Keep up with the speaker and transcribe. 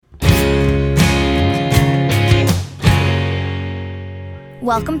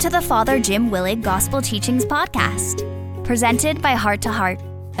Welcome to the Father Jim Willig Gospel Teachings Podcast, presented by Heart to Heart,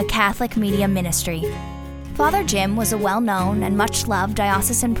 a Catholic media ministry. Father Jim was a well-known and much-loved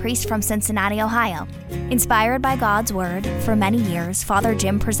diocesan priest from Cincinnati, Ohio. Inspired by God's Word, for many years, Father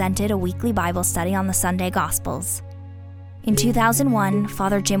Jim presented a weekly Bible study on the Sunday Gospels. In 2001,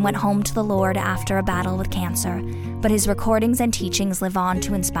 Father Jim went home to the Lord after a battle with cancer, but his recordings and teachings live on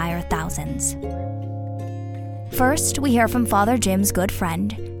to inspire thousands. First, we hear from Father Jim's good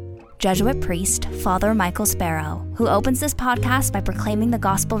friend, Jesuit priest Father Michael Sparrow, who opens this podcast by proclaiming the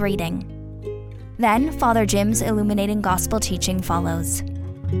Gospel reading. Then, Father Jim's illuminating Gospel teaching follows.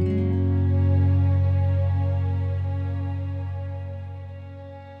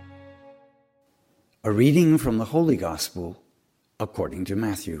 A reading from the Holy Gospel according to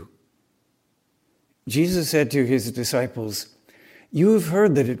Matthew. Jesus said to his disciples, "You have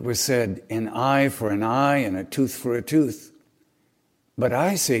heard that it was said, an eye for an eye and a tooth for a tooth. But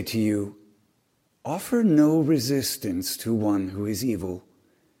I say to you, offer no resistance to one who is evil.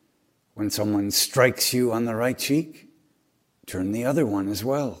 When someone strikes you on the right cheek, turn the other one as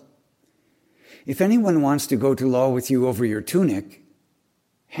well. If anyone wants to go to law with you over your tunic,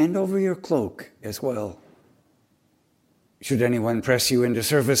 hand over your cloak as well. Should anyone press you into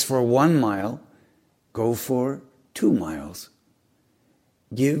service for 1 mile, go for 2 miles.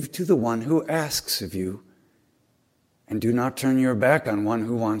 Give to the one who asks of you, and do not turn your back on one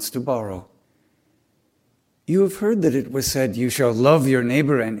who wants to borrow. You have heard that it was said, you shall love your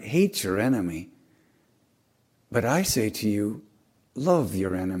neighbor and hate your enemy. But I say to you, love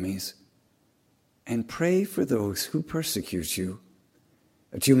your enemies, and pray for those who persecute you,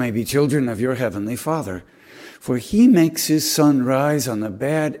 that you may be children of your heavenly Father. For he makes his sun rise on the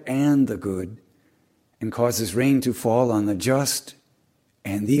bad and the good, and causes rain to fall on the just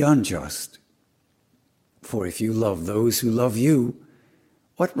and the unjust. For if you love those who love you,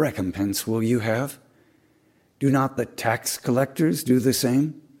 what recompense will you have? Do not the tax collectors do the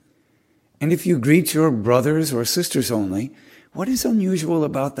same? And if you greet your brothers or sisters only, what is unusual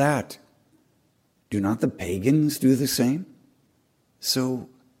about that? Do not the pagans do the same? So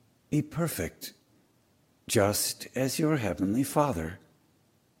be perfect, just as your heavenly Father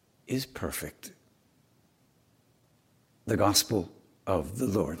is perfect." The Gospel of the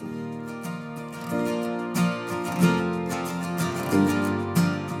Lord.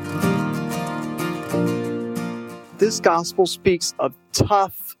 This gospel speaks of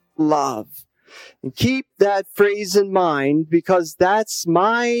tough love. And keep that phrase in mind, because that's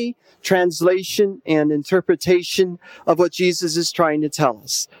my translation and interpretation of what Jesus is trying to tell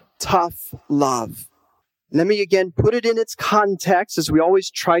us. Tough love. Let me again put it in its context, as we always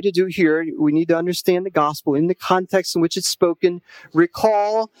try to do here. We need to understand the gospel in the context in which it's spoken.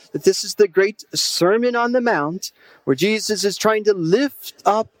 Recall that this is the great Sermon on the Mount, where Jesus is trying to lift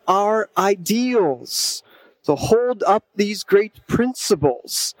up our ideals, to hold up these great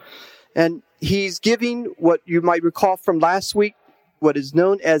principles. And he's giving what you might recall from last week, what is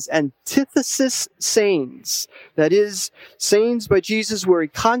known as antithesis sayings. That is, sayings by Jesus where he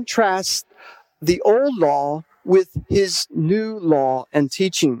contrasts the old law with his new law and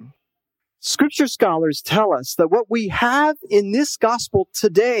teaching. Scripture scholars tell us that what we have in this gospel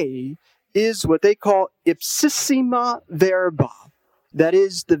today is what they call ipsissima verba. That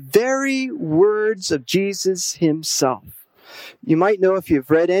is, the very words of Jesus himself. You might know, if you've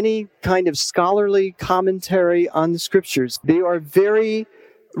read any kind of scholarly commentary on the scriptures, they are very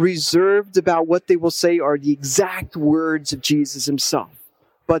reserved about what they will say are the exact words of Jesus himself.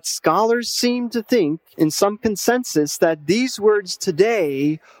 But scholars seem to think, in some consensus, that these words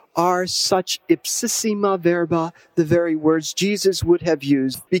today are such ipsissima verba, the very words Jesus would have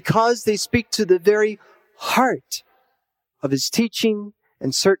used, because they speak to the very heart of his teaching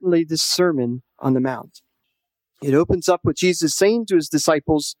and certainly this Sermon on the Mount. It opens up with Jesus saying to his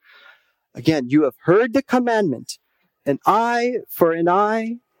disciples, again, you have heard the commandment, an eye for an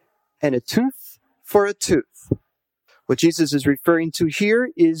eye and a tooth for a tooth. What Jesus is referring to here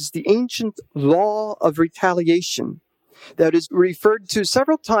is the ancient law of retaliation that is referred to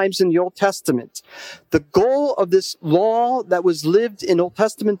several times in the Old Testament. The goal of this law that was lived in Old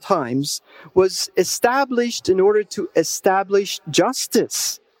Testament times was established in order to establish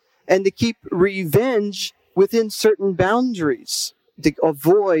justice and to keep revenge within certain boundaries, to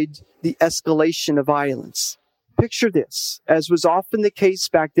avoid the escalation of violence. Picture this, as was often the case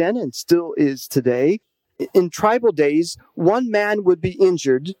back then and still is today. In tribal days, one man would be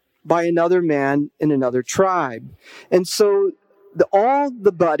injured by another man in another tribe. And so all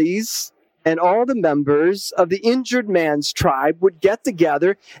the buddies and all the members of the injured man's tribe would get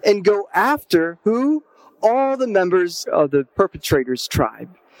together and go after who? all the members of the perpetrator's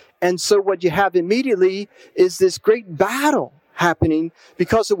tribe. And so what you have immediately is this great battle happening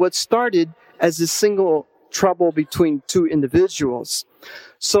because of what started as a single trouble between two individuals.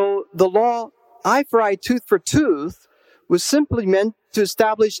 So the law, eye for eye, tooth for tooth, was simply meant to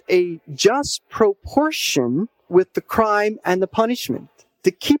establish a just proportion with the crime and the punishment,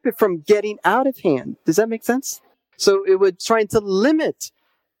 to keep it from getting out of hand. Does that make sense? So it was trying to limit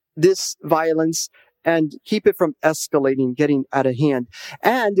this violence and keep it from escalating, getting out of hand.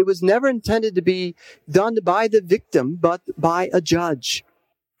 And it was never intended to be done by the victim, but by a judge.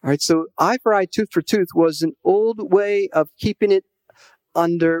 All right, so eye for eye, tooth for tooth was an old way of keeping it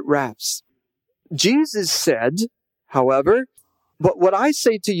under wraps. Jesus said, however, but what I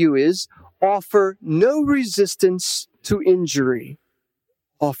say to you is, offer no resistance to injury.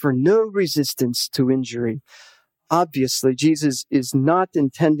 Offer no resistance to injury. Obviously, Jesus is not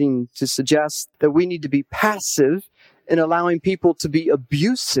intending to suggest that we need to be passive in allowing people to be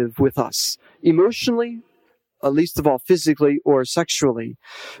abusive with us, emotionally, least of all physically or sexually.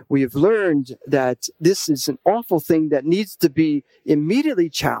 We have learned that this is an awful thing that needs to be immediately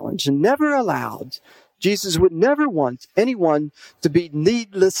challenged and never allowed. Jesus would never want anyone to be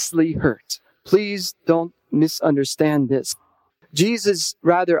needlessly hurt. Please don't misunderstand this. Jesus,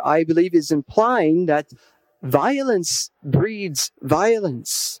 rather, I believe, is implying that violence breeds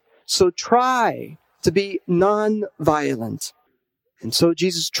violence. So try to be non-violent. And so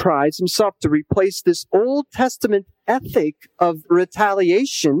Jesus tries himself to replace this Old Testament ethic of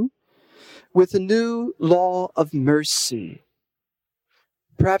retaliation with a new law of mercy.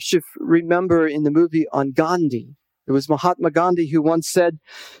 Perhaps you remember in the movie on Gandhi, it was Mahatma Gandhi who once said,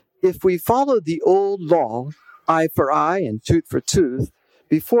 if we follow the old law, eye for eye and tooth for tooth,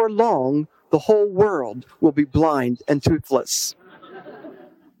 before long, the whole world will be blind and toothless.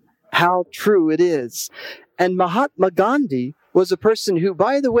 How true it is. And Mahatma Gandhi was a person who,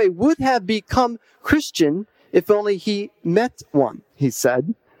 by the way, would have become Christian if only he met one, he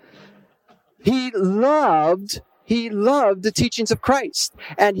said. He loved the teachings of Christ.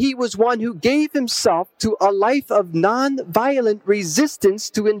 And he was one who gave himself to a life of non-violent resistance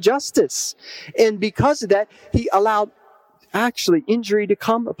to injustice. And because of that, he allowed actually injury to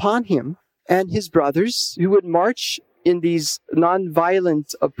come upon him and his brothers who would march in these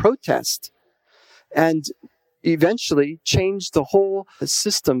non-violent protests and eventually changed the whole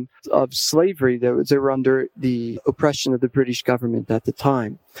system of slavery that they were under the oppression of the British government at the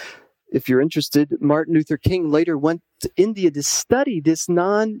time. If you're interested, Martin Luther King later went to India to study this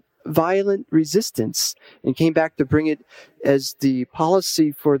non-violent resistance and came back to bring it as the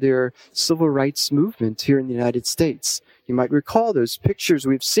policy for their civil rights movement here in the United States. You might recall those pictures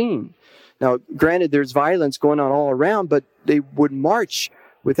we've seen. Now, granted, there's violence going on all around, but they would march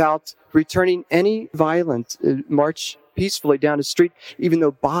without returning any violence, march peacefully down the street, even though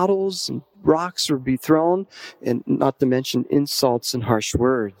bottles and rocks would be thrown, and not to mention insults and harsh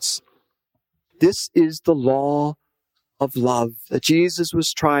words. This is the law of love that Jesus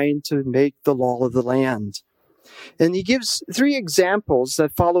was trying to make the law of the land. And he gives 3 examples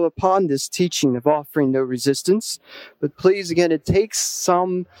that follow upon this teaching of offering no resistance. But please, again, it takes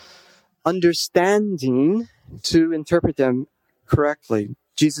some understanding to interpret them correctly.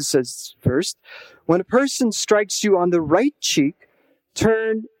 Jesus says first, when a person strikes you on the right cheek,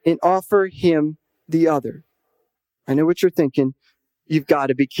 turn and offer him the other. I know what you're thinking. You've got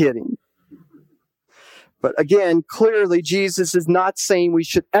to be kidding. But again, clearly, Jesus is not saying we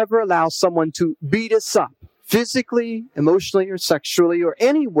should ever allow someone to beat us up, physically, emotionally, or sexually, or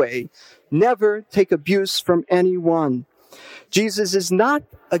any way. Never take abuse from anyone. Jesus is not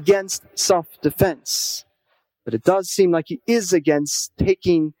against self-defense, but it does seem like he is against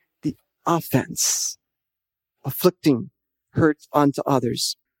taking the offense, afflicting hurt onto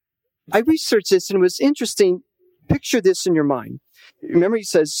others. I researched this and it was interesting. Picture this in your mind. Remember, he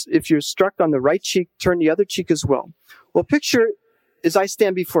says, if you're struck on the right cheek, turn the other cheek as well. Well, picture as I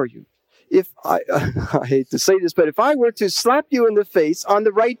stand before you. If I hate to say this, but if I were to slap you in the face on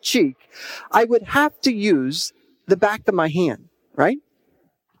the right cheek, I would have to use the back of my hand, right?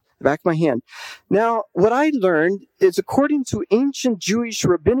 The back of my hand. Now, what I learned is, according to ancient Jewish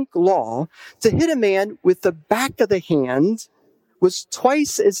rabbinic law, to hit a man with the back of the hand was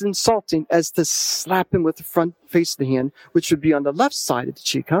twice as insulting as to slap him with the front face of the hand, which would be on the left side of the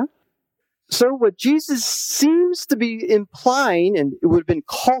cheek, huh? So what Jesus seems to be implying, and it would have been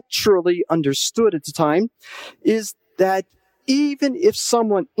culturally understood at the time, is that even if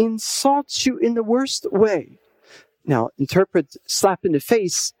someone insults you in the worst way, now interpret slap in the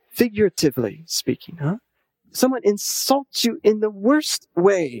face figuratively speaking, huh? Someone insults you in the worst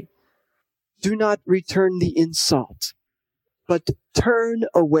way, Do not return the insult, but turn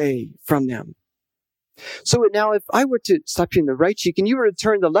away from them. So now if I were to slap you in the right cheek and you were to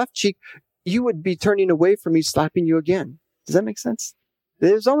turn the left cheek, you would be turning away from me slapping you again. Does that make sense?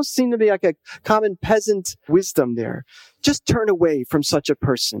 There's almost seemed to be like a common peasant wisdom there. Just turn away from such a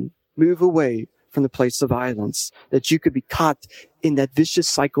person. Move away from the place of violence, that you could be caught in that vicious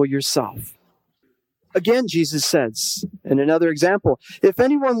cycle yourself. Again, Jesus says, in another example, if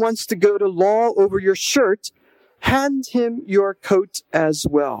anyone wants to go to law over your shirt, hand him your coat as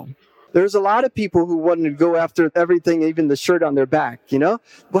well. There's a lot of people who want to go after everything, even the shirt on their back, Well,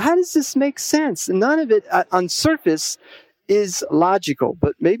 how does this make sense? None of it on surface is logical,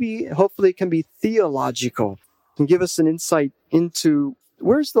 but maybe, hopefully, it can be theological and give us an insight into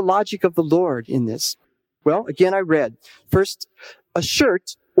where's the logic of the Lord in this. Well, again, I read. First, a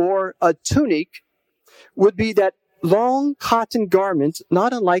shirt or a tunic would be that long cotton garment,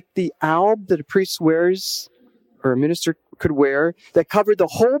 not unlike the alb that a priest wears or a minister could wear, that covered the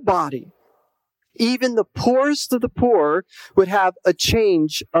whole body. Even the poorest of the poor would have a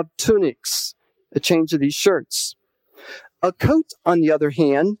change of tunics, a change of these shirts. A coat, on the other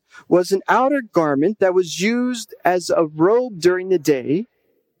hand, was an outer garment that was used as a robe during the day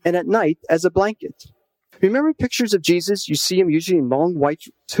and at night as a blanket. Remember pictures of Jesus? You see him usually in long white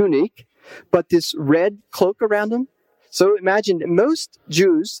tunic, but this red cloak around him. So imagine most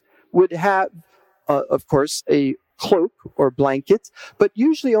Jews would have, of course, a cloak or blanket, but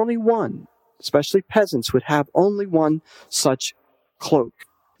usually only one. Especially peasants would have only one such cloak.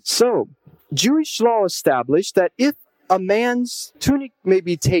 So Jewish law established that if a man's tunic may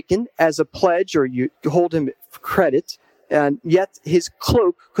be taken as a pledge or you hold him for credit, and yet his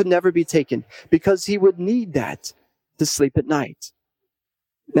cloak could never be taken because he would need that to sleep at night.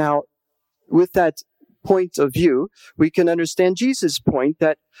 Now, with that point of view, we can understand Jesus' point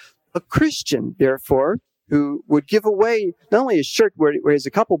that a Christian, therefore, who would give away not only his shirt where he has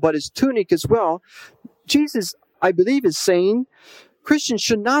a couple, but his tunic as well, Jesus, I believe, is saying Christians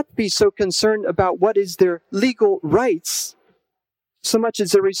should not be so concerned about what is their legal rights so much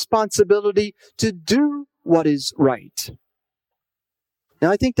as their responsibility to do what is right.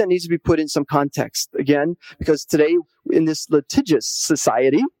 Now, I think that needs to be put in some context, again, because today, in this litigious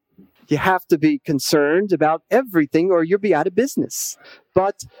society, you have to be concerned about everything or you'll be out of business.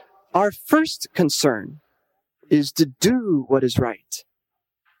 But our first concern is to do what is right.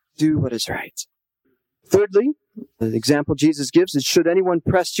 Do what is right. Thirdly, the example Jesus gives is, should anyone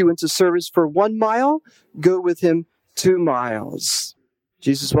press you into service for 1 mile, go with him 2 miles.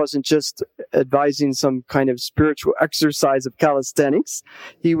 Jesus wasn't just advising some kind of spiritual exercise of calisthenics.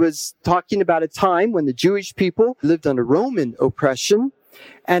 He was talking about a time when the Jewish people lived under Roman oppression,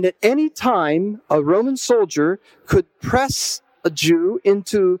 and at any time, a Roman soldier could press a Jew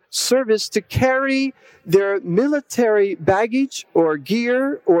into service to carry their military baggage or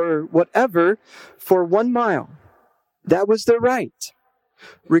gear or whatever for 1 mile. That was their right.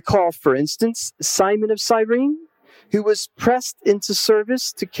 Recall, for instance, Simon of Cyrene, who was pressed into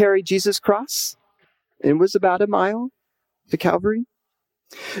service to carry Jesus' cross. It was about 1 mile to Calvary.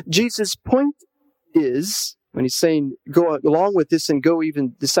 Jesus' point is, when he's saying go along with this and go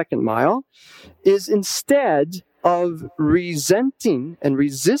even the 2nd mile, is instead of resenting and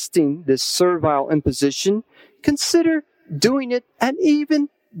resisting this servile imposition, consider doing it and even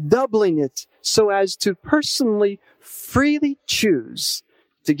doubling it so as to personally, freely choose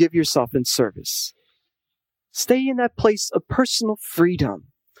to give yourself in service. Stay in that place of personal freedom,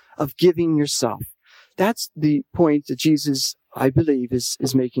 of giving yourself. That's the point that Jesus, I believe,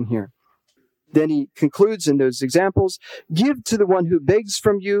 is making here. Then he concludes in those examples, give to the one who begs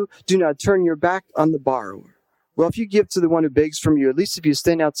from you, do not turn your back on the borrower. Well, if you give to the one who begs from you, at least if you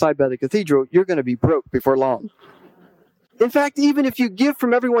stand outside by the cathedral, you're going to be broke before long. In fact, even if you give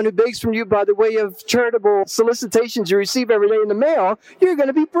from everyone who begs from you by the way of charitable solicitations you receive every day in the mail, you're going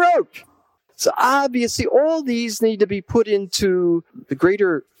to be broke. So obviously, all these need to be put into the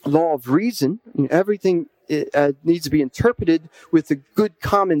greater law of reason. Everything needs to be interpreted with the good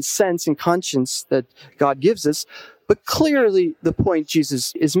common sense and conscience that God gives us. But clearly, the point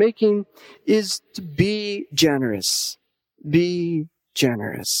Jesus is making is to be generous. Be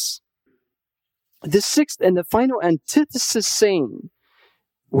generous. The 6th and the final antithesis saying,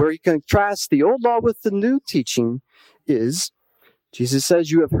 where he contrasts the old law with the new teaching, is, Jesus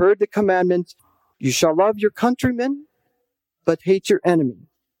says, you have heard the commandment, you shall love your countrymen, but hate your enemy.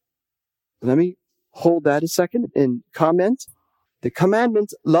 Let me hold that a second and comment. The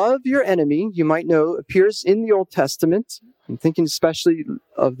commandment, love your enemy, you might know, appears in the Old Testament. I'm thinking especially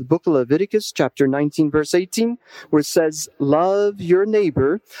of the book of Leviticus, chapter 19, verse 18, where it says, love your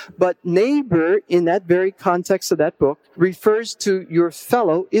neighbor. But neighbor, in that very context of that book, refers to your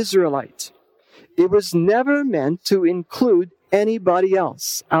fellow Israelite. It was never meant to include anybody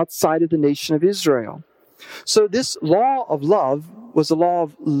else outside of the nation of Israel. So this law of love was a law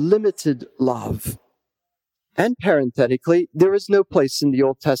of limited love. And parenthetically, there is no place in the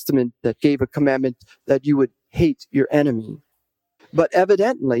Old Testament that gave a commandment that you would hate your enemy. But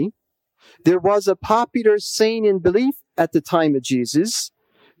evidently, there was a popular saying and belief at the time of Jesus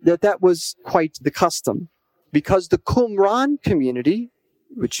that was quite the custom. Because the Qumran community,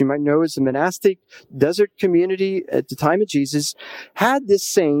 which you might know is a monastic desert community at the time of Jesus, had this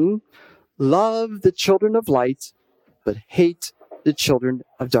saying, love the children of light, but hate the children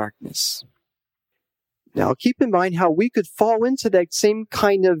of darkness. Now, keep in mind how we could fall into that same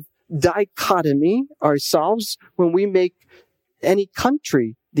kind of dichotomy ourselves when we make any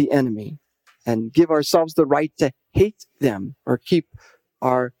country the enemy and give ourselves the right to hate them or keep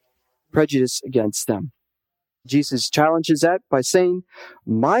our prejudice against them. Jesus challenges that by saying,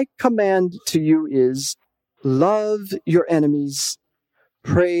 my command to you is love your enemies,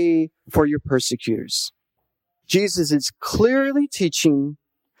 pray for your persecutors. Jesus is clearly teaching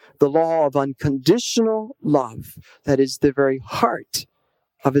the law of unconditional love that is the very heart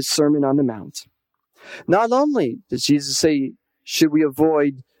of his Sermon on the Mount. Not only does Jesus say, should we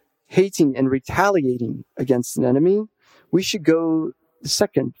avoid hating and retaliating against an enemy, we should go the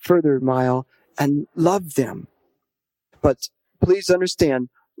second, further mile and love them. But please understand,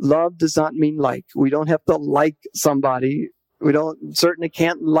 love does not mean like. We don't have to like somebody. We certainly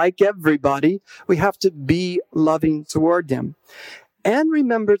can't like everybody. We have to be loving toward them. And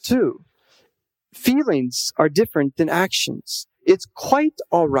remember too, feelings are different than actions. It's quite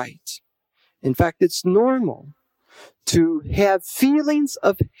all right. In fact, it's normal to have feelings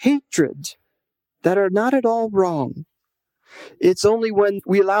of hatred that are not at all wrong. It's only when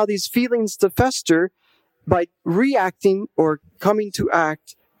we allow these feelings to fester by reacting or coming to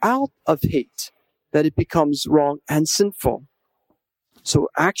act out of hate that it becomes wrong and sinful. So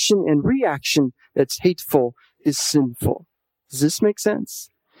action and reaction that's hateful is sinful. Does this make sense?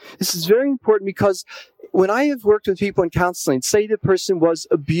 This is very important because when I have worked with people in counseling, say the person was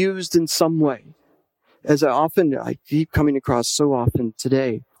abused in some way, as I keep coming across so often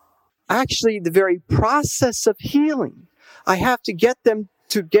today, actually the very process of healing, I have to get them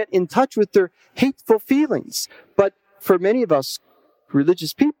to get in touch with their hateful feelings. But for many of us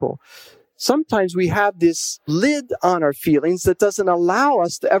religious people, sometimes we have this lid on our feelings that doesn't allow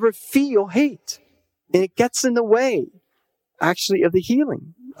us to ever feel hate. And it gets in the way, actually, of the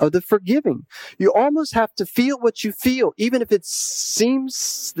healing, of the forgiving. You almost have to feel what you feel, even if it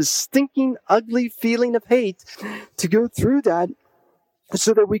seems the stinking, ugly feeling of hate, to go through that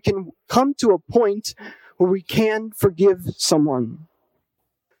so that we can come to a point where we can forgive someone.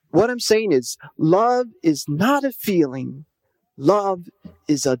 What I'm saying is, love is not a feeling. Love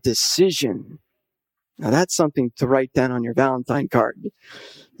is a decision. Now that's something to write down on your Valentine card.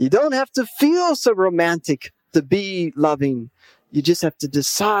 You don't have to feel so romantic to be loving. You just have to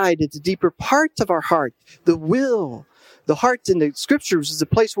decide at the deeper part of our heart, the will. The heart in the scriptures is a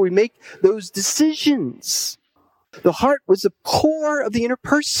place where we make those decisions. The heart was the core of the inner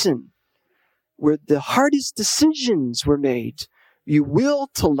person, where the hardest decisions were made. You will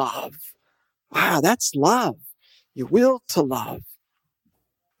to love. Wow, that's love. You will to love.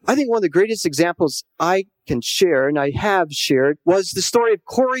 I think one of the greatest examples I can share, and I have shared, was the story of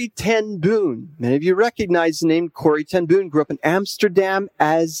Corrie ten Boom. Many of you recognize the name Corrie ten Boom. Grew up in Amsterdam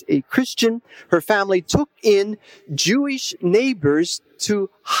as a Christian. Her family took in Jewish neighbors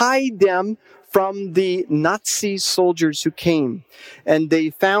to hide them from the Nazi soldiers who came. And they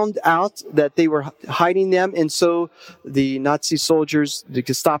found out that they were hiding them, and so the Nazi soldiers, the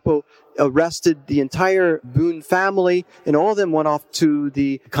Gestapo, arrested the entire Boone family, and all of them went off to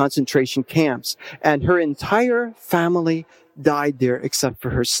the concentration camps. And her entire family died there except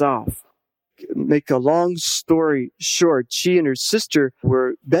for herself. Make a long story short, she and her sister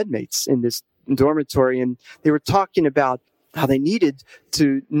were bedmates in this dormitory, and they were talking about how they needed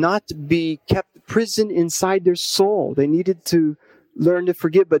to not be kept prison inside their soul. They needed to learn to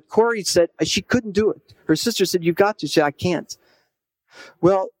forgive. But Corrie said she couldn't do it. Her sister said, "You've got to." She said, "I can't."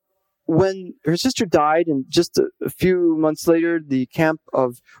 Well, when her sister died, and just a few months later, the camp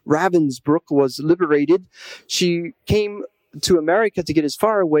of Ravensbrück was liberated, she came to America to get as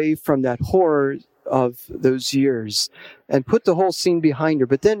far away from that horror of those years and put the whole scene behind her,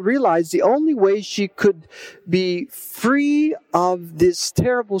 but then realized the only way she could be free of this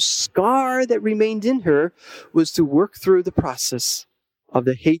terrible scar that remained in her was to work through the process of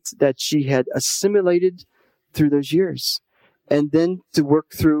the hate that she had assimilated through those years. And then to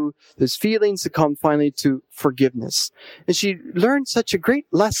work through those feelings to come finally to forgiveness. And she learned such a great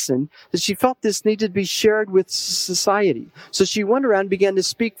lesson that she felt this needed to be shared with society. So she went around and began to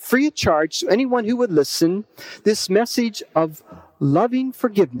speak free of charge to anyone who would listen, this message of loving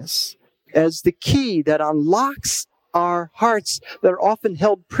forgiveness as the key that unlocks our hearts that are often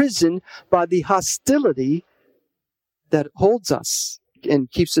held prison by the hostility that holds us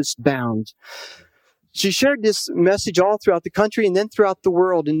and keeps us bound. She shared this message all throughout the country and then throughout the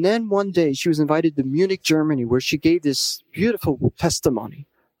world. And then one day she was invited to Munich, Germany, where she gave this beautiful testimony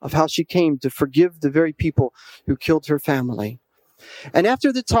of how she came to forgive the very people who killed her family. And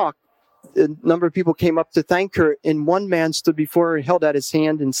after the talk, a number of people came up to thank her, and one man stood before her and held out his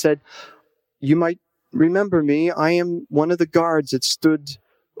hand and said, "You might remember me. I am one of the guards that stood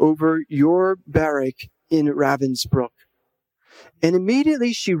over your barrack in Ravensbrück." And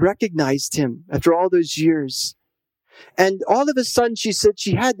immediately she recognized him after all those years. And all of a sudden, she said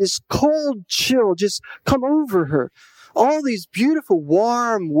she had this cold chill just come over her. All these beautiful,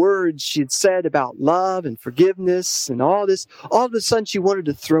 warm words she had said about love and forgiveness and all this, all of a sudden she wanted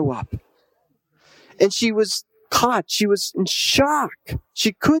to throw up. And she was caught. She was in shock.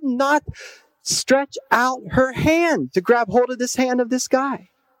 She could not stretch out her hand to grab hold of this hand of this guy.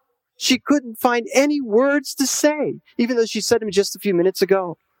 She couldn't find any words to say, even though she said them just a few minutes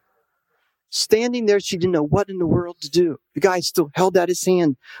ago. Standing there, she didn't know what in the world to do. The guy still held out his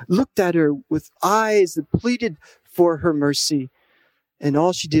hand, looked at her with eyes that pleaded for her mercy. And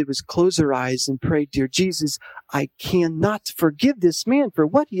all she did was close her eyes and pray, "Dear Jesus, I cannot forgive this man for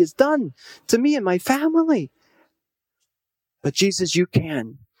what he has done to me and my family. But Jesus, you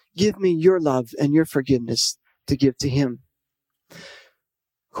can. Give me your love and your forgiveness to give to him."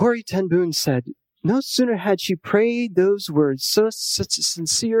 Corrie ten Boom said, no sooner had she prayed those words, such a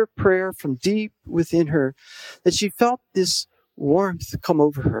sincere prayer from deep within her, that she felt this warmth come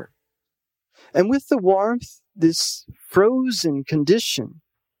over her. And with the warmth, this frozen condition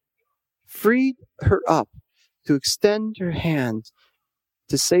freed her up to extend her hand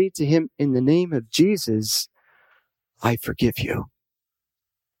to say to him, in the name of Jesus, "I forgive you."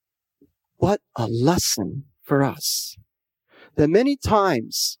 What a lesson for us. That many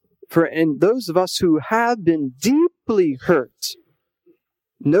times, and those of us who have been deeply hurt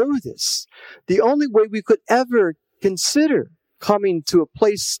know this. The only way we could ever consider coming to a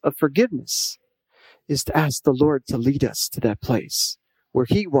place of forgiveness is to ask the Lord to lead us to that place where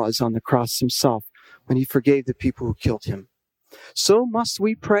he was on the cross himself when he forgave the people who killed him. So must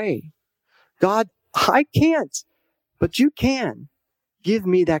we pray, "God, I can't, but you can. Give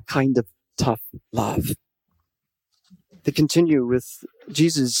me that kind of tough love." To continue with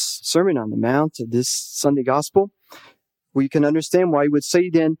Jesus' Sermon on the Mount of this Sunday Gospel, we can understand why he would say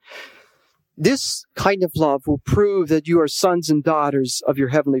then, "This kind of love will prove that you are sons and daughters of your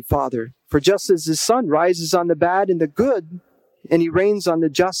heavenly Father. For just as the sun rises on the bad and the good, and he rains on the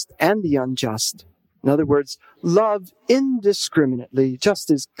just and the unjust." In other words, love indiscriminately,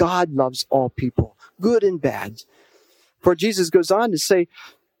 just as God loves all people, good and bad. For Jesus goes on to say,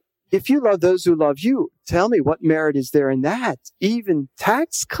 "If you love those who love you, tell me what merit is there in that? Even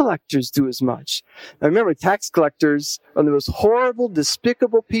tax collectors do as much." Now remember, tax collectors are the most horrible,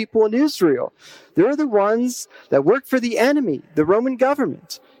 despicable people in Israel. They're the ones that work for the enemy, the Roman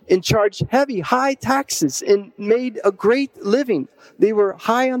government, and charged heavy, high taxes and made a great living. They were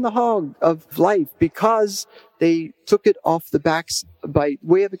high on the hog of life because they took it off the backs by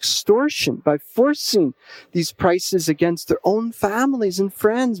way of extortion, by forcing these prices against their own families and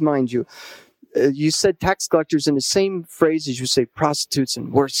friends, mind you. You said tax collectors in the same phrase as you say prostitutes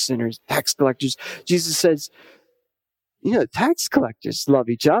and worse sinners, tax collectors. Jesus says, tax collectors love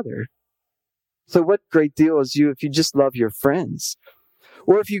each other. So what great deal is you if you just love your friends?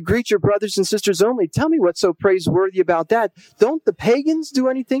 Or if you greet your brothers and sisters only, tell me what's so praiseworthy about that. Don't the pagans do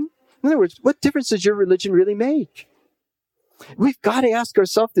anything? In other words, what difference does your religion really make? We've got to ask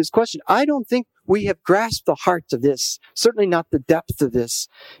ourselves this question. I don't think we have grasped the heart of this, certainly not the depth of this,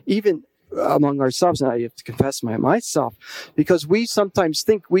 even among ourselves. And I have to confess myself, because we sometimes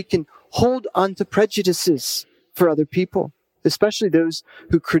think we can hold on to prejudices for other people, especially those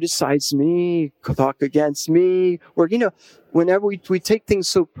who criticize me, talk against me, or, whenever we take things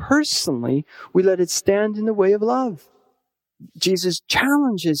so personally, we let it stand in the way of love. Jesus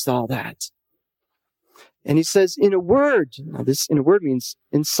challenges all that. And he says, in a word, now this in a word means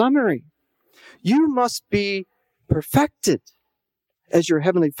in summary, You must be perfected as your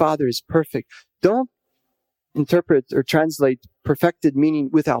heavenly Father is perfect. Don't interpret or translate perfected meaning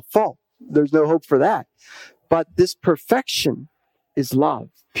without fault. There's no hope for that. But this perfection is love,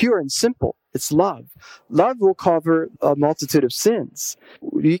 pure and simple. It's love. Love will cover a multitude of sins.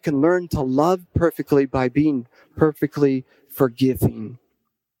 You can learn to love perfectly by being perfectly forgiving.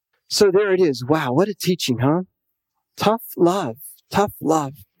 So there it is. Wow, what a teaching, huh? Tough love, tough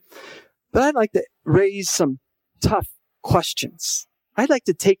love. But I'd like to raise some tough questions. I'd like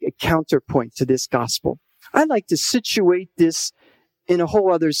to take a counterpoint to this gospel. I'd like to situate this in a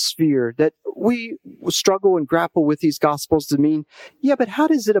whole other sphere that we struggle and grapple with these gospels to mean, yeah, but how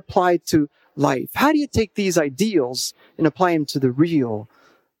does it apply to life? How do you take these ideals and apply them to the real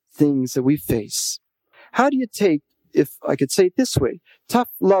things that we face? How do you take, if I could say it this way, tough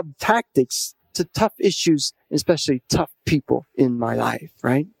love tactics to tough issues, especially tough people in my life,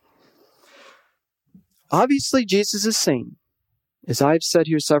 right? Obviously, Jesus is saying, as I've said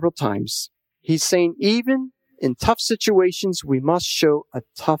here several times, he's saying even in tough situations, we must show a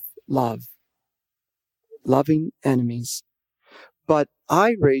tough love, loving enemies. But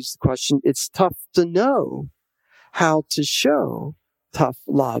I raise the question, it's tough to know how to show tough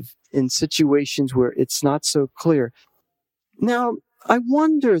love in situations where it's not so clear. Now, I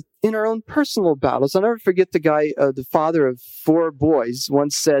wonder in our own personal battles, I'll never forget the guy, the father of 4 boys,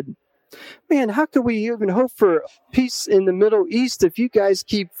 once said, man, how can we even hope for peace in the Middle East if you guys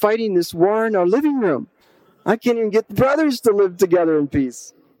keep fighting this war in our living room? I can't even get the brothers to live together in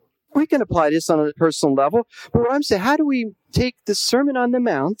peace. We can apply this on a personal level, but what I'm saying, how do we take the Sermon on the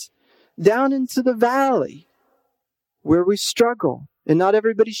Mount down into the valley where we struggle and not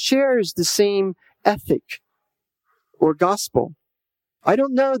everybody shares the same ethic or gospel? I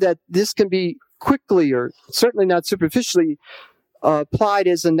don't know that this can be quickly or certainly not superficially applied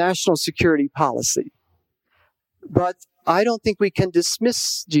as a national security policy. But I don't think we can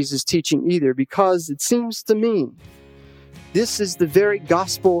dismiss Jesus' teaching either, because it seems to me this is the very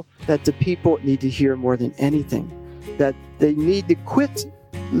gospel that the people need to hear more than anything, that they need to quit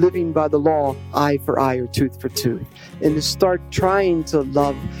living by the law, eye for eye or tooth for tooth, and to start trying to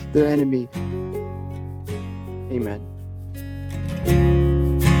love their enemy. Amen.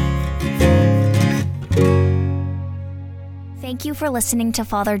 Thank you for listening to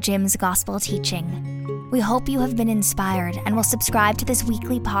Father Jim's gospel teaching. We hope you have been inspired and will subscribe to this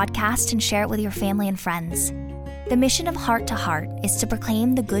weekly podcast and share it with your family and friends. The mission of Heart to Heart is to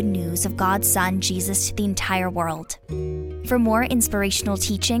proclaim the good news of God's Son, Jesus, to the entire world. For more inspirational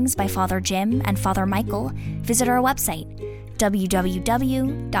teachings by Father Jim and Father Michael, visit our website, www.htoh.us.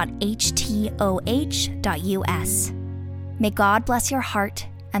 May God bless your heart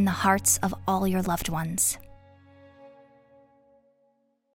and the hearts of all your loved ones.